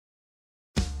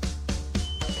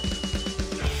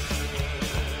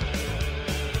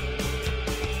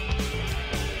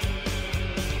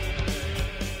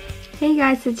Hey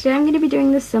guys, so today I'm going to be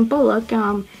doing this simple look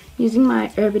using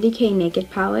my Urban Decay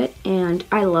Naked palette, and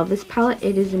I love this palette.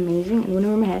 It is amazing. It went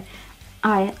over my head.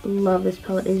 I love this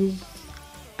palette. It is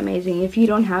amazing. If you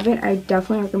don't have it, I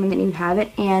definitely recommend that you have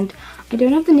it. And I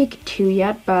don't have the Naked 2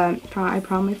 yet, but I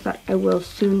promise that I will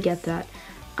soon get that.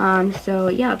 So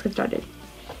yeah, let's get started.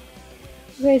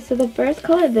 Okay, so the first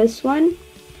color, this one,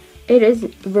 it is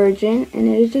Virgin, and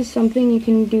it is just something you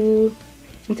can do.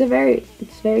 It's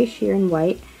very sheer and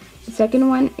white. The second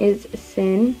one is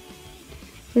Sin.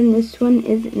 Then this one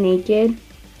is Naked.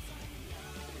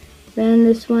 Then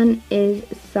this one is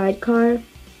Sidecar.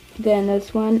 Then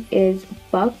this one is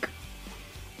Buck.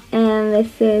 And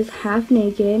this is Half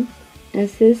Naked.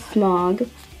 This is Smog.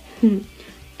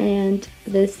 And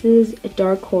this is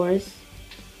Dark Horse.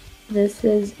 This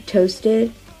is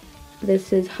Toasted.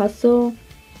 This is Hustle.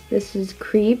 This is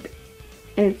Creep.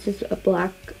 And it's just a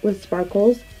black with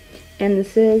sparkles. And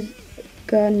this is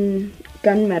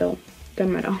Gunmetal.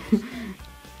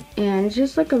 And it's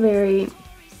just like a very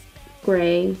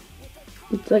gray.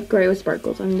 It's like gray with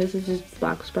sparkles, and this is just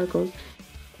black with sparkles.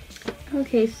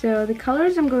 Okay, so the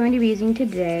colors I'm going to be using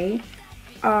today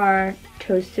are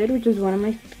Toasted, which is one of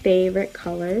my favorite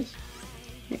colors.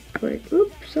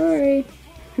 Oops, sorry.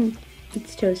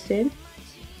 It's Toasted.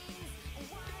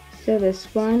 So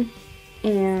this one,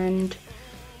 and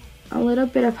a little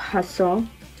bit of Hustle.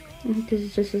 This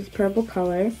is just this purple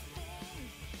color.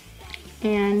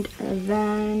 And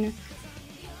then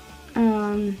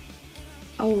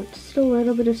just a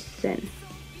little bit of Sin.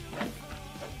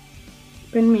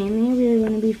 But mainly we're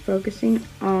going to be focusing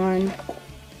on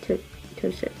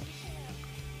Toasted.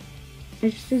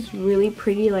 It's just this really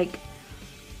pretty like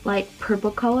light purple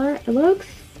color. It looks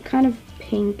kind of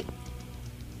pink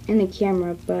in the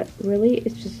camera, but really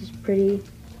it's just this pretty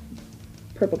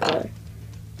purple color.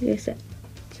 Like I said.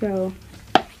 So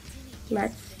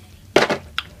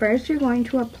first you're going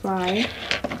to apply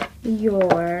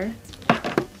your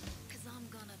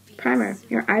primer,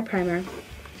 your eye primer.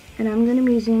 And I'm going to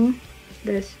be using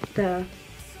this, the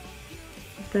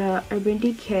Urban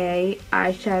Decay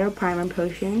eyeshadow primer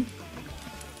potion.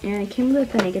 And it came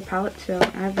with the Naked palette, so I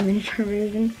have the miniature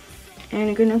version. And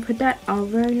you're going to put that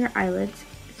over your eyelids.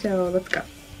 So let's go.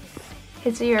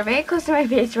 Okay, so you're very close to my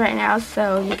face right now,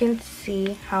 so you can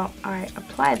see how I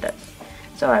apply this.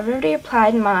 So I've already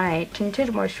applied my tinted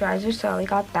moisturizer, so we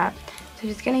got that. So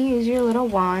you're just going to use your little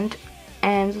wand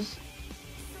and just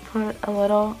put a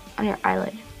little on your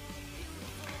eyelid.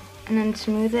 And then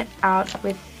smooth it out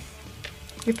with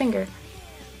your finger.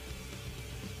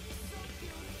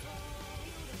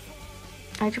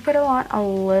 I actually put a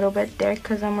little bit there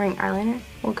because I'm wearing eyeliner.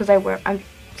 Well, because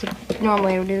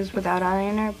normally I would do this without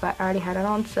eyeliner, but I already had it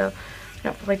on, so I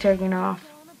don't feel like taking it off.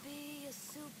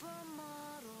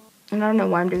 And I don't know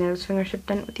why I'm doing this finger shift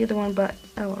then with the other one, but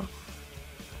oh well.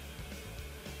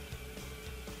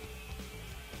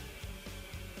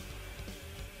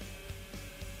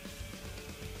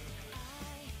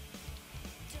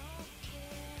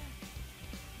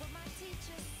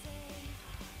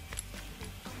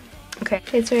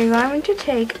 Okay, so you're going to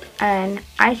take an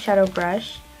eyeshadow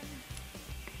brush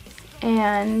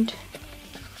and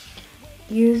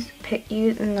you're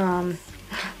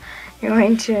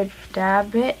going to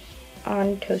dab it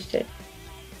on Toasted.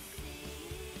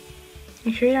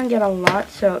 Make sure you don't get a lot,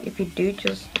 so if you do,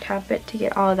 just tap it to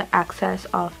get all the excess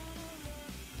off.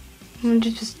 I'm going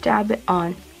to just dab it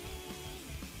on.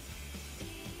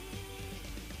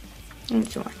 And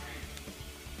some more.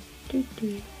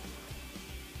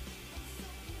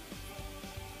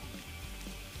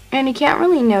 And you can't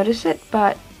really notice it,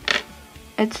 but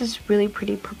it's this really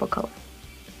pretty purple color.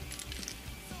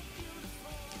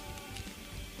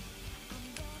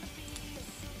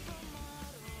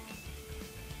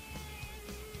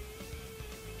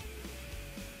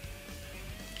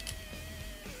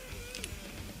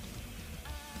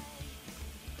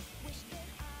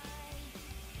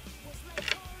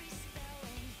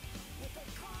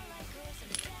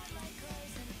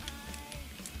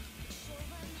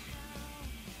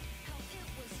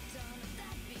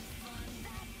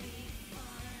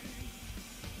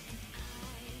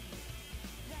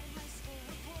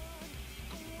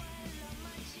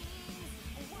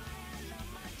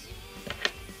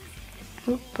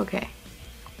 Okay.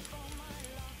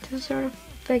 To sort of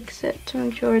fix it to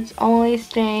make sure it's only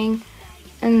staying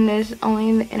in this, only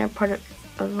in the inner part of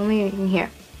only in here.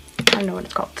 I don't know what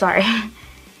it's called, sorry.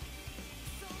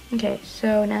 Okay,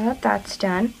 so now that that's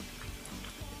done,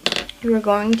 you are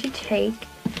going to take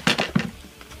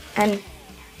a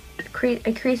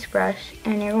crease brush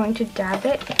and you're going to dab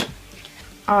it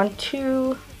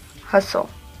onto Hustle.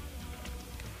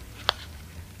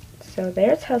 so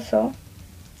there's Hustle.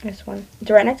 This one.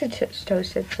 It's right next to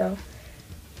Toasted, so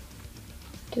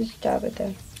just dab it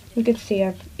there. You can see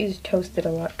I've used Toasted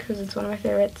a lot because it's one of my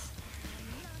favorites.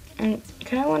 And you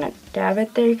kind of want to dab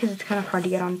it there because it's kind of hard to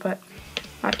get on, but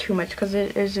not too much because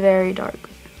it is very dark.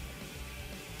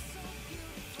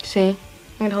 See?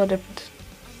 I can tell the difference.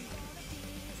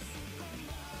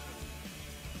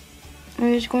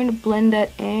 I'm just going to blend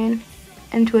that in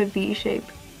into a V shape.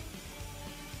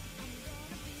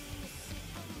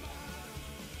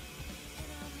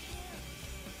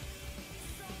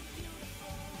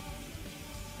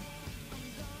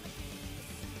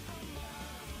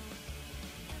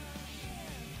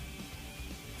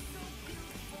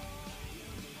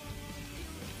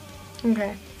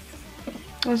 Okay.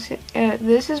 Let's see.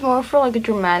 This is more for like a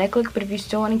dramatic look, but if you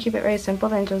still want to keep it very simple,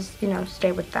 then just, you know,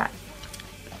 stay with that.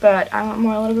 But I want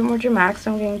a little bit more dramatic,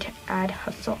 so I'm going to add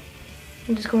Hustle.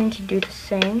 I'm just going to do the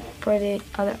same for the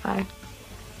other eye.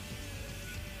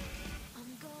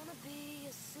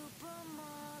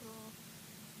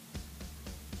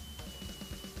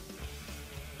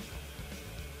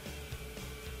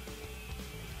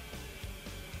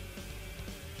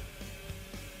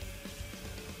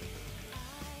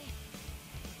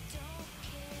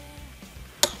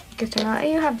 Okay, so now that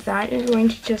you have that, you're going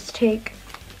to just take,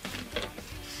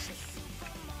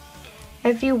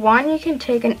 if you want, you can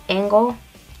take an angle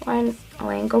brush,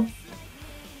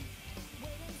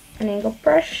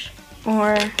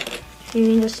 or you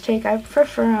can just take, I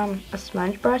prefer a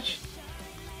smudge brush,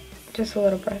 just a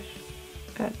little brush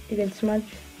that you can smudge,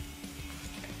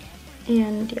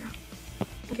 and yeah.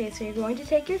 Okay, so you're going to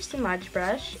take your smudge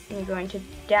brush and you're going to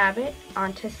dab it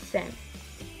onto Sin.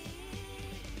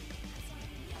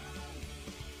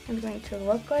 It's going to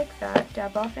look like that,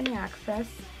 dab off any excess,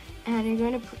 and you're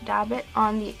going to dab it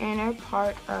on the inner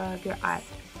part of your eye.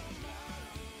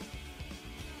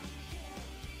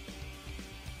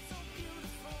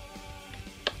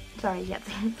 Sorry, yes.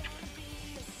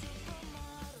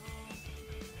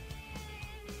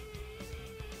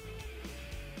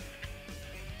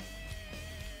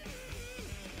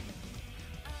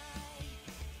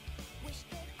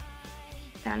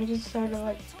 Then it just sort of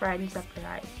like brightens up your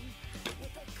eyes.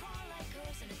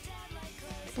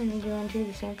 And you're going to do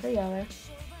the same for the other.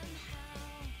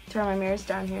 Turn my mirrors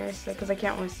down here so because I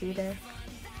can't really see there.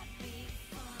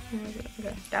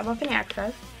 Okay, dab off any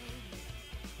excess.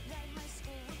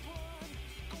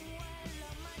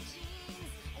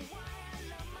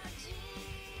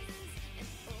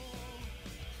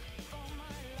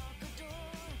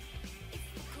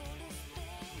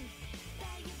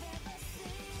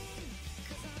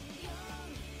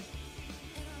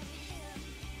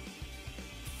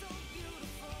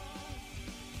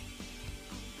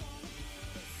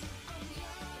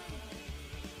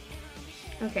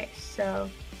 Okay, so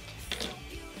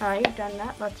now you've done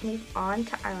that, let's move on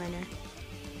to eyeliner.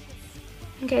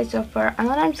 Okay, so for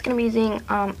eyeliner, I'm just going to be using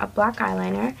a black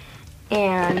eyeliner,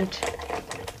 and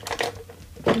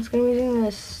I'm just going to be using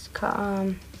this,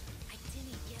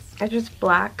 it's just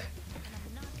black,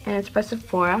 and it's by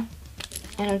Sephora,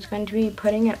 and I'm just going to be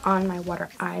putting it on my water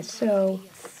eyes. So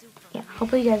yeah,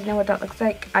 hopefully you guys know what that looks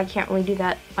like. I can't really do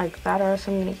that like that, or else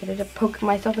I'm going to get it to poke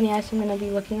myself in the eye, so I'm going to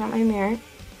be looking at my mirror,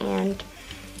 and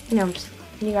you know, just,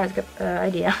 you guys get the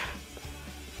idea.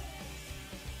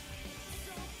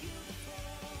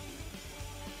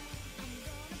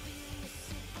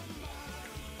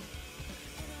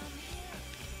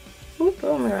 Oop,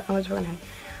 oh my god, I was running.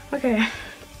 Okay.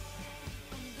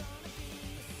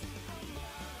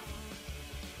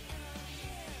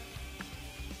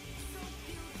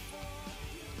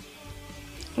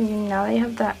 And now that you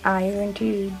have that eye, you're going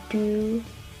to do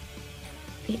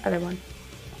the other one.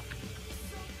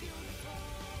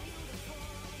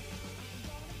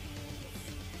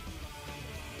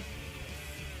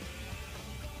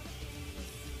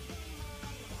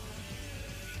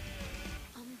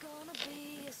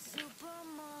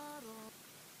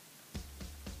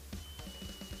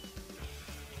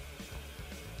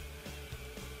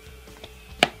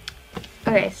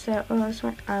 Okay, so, oh, that's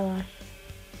my eyelash.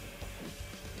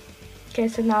 Okay,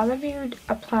 so now that you've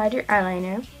applied your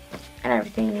eyeliner and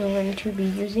everything, you're going to be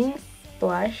using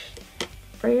blush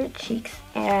for your cheeks.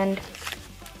 And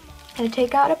I'm going to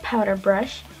take out a powder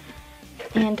brush,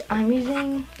 and I'm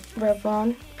using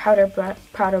Revlon powder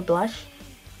blush.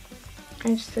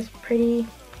 And it's this pretty,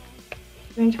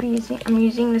 I'm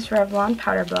using this Revlon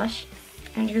powder blush,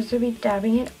 and you're just going to be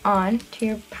dabbing it on to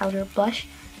your powder blush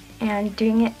and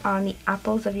doing it on the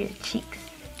apples of your cheeks.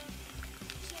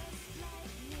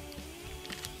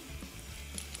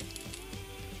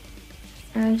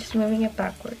 And just moving it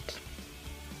backwards.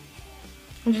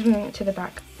 I'm just moving it to the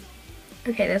back.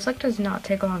 Okay, this look does not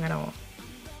take long at all.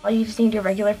 All you just need your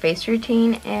regular face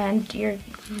routine and your,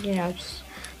 just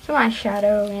some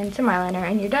eyeshadow and some eyeliner,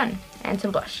 and you're done. And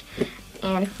some blush.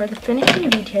 And for the finishing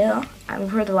detail,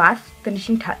 for the last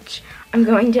finishing touch, I'm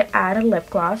going to add a lip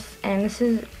gloss. And this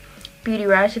is Beauty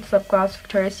Rush. It's lip gloss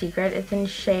Victoria's Secret. It's in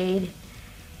shade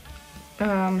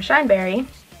Shine Berry.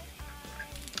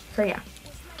 So yeah.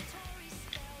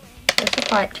 Just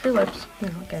apply it to your lips.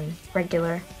 Again,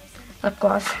 regular lip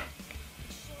gloss.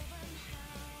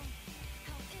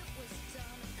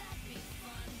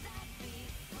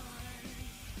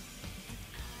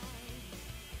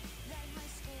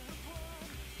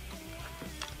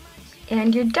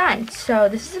 And you're done. So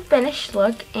this is a finished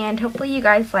look, and hopefully you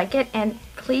guys like it, and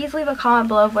please leave a comment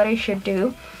below of what I should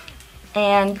do.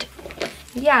 And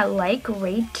yeah, like,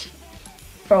 rate,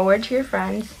 forward to your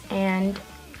friends, and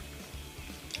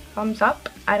thumbs up.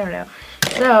 I don't know.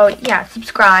 So yeah,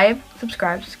 subscribe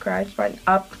button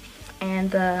up,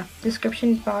 and the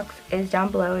description box is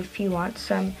down below if you want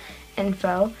some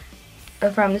info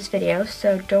from this video.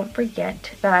 So don't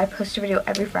forget that I post a video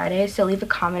every Friday, so leave a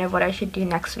comment of what I should do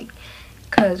next week,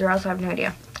 or else I have no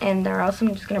idea. And or else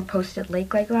I'm just gonna post it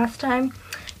late like last time.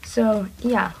 So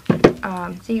yeah,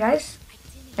 see you guys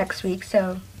next week.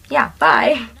 So yeah,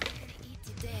 bye.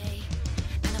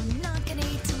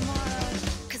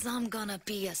 I'm gonna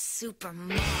be a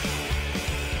supermodel.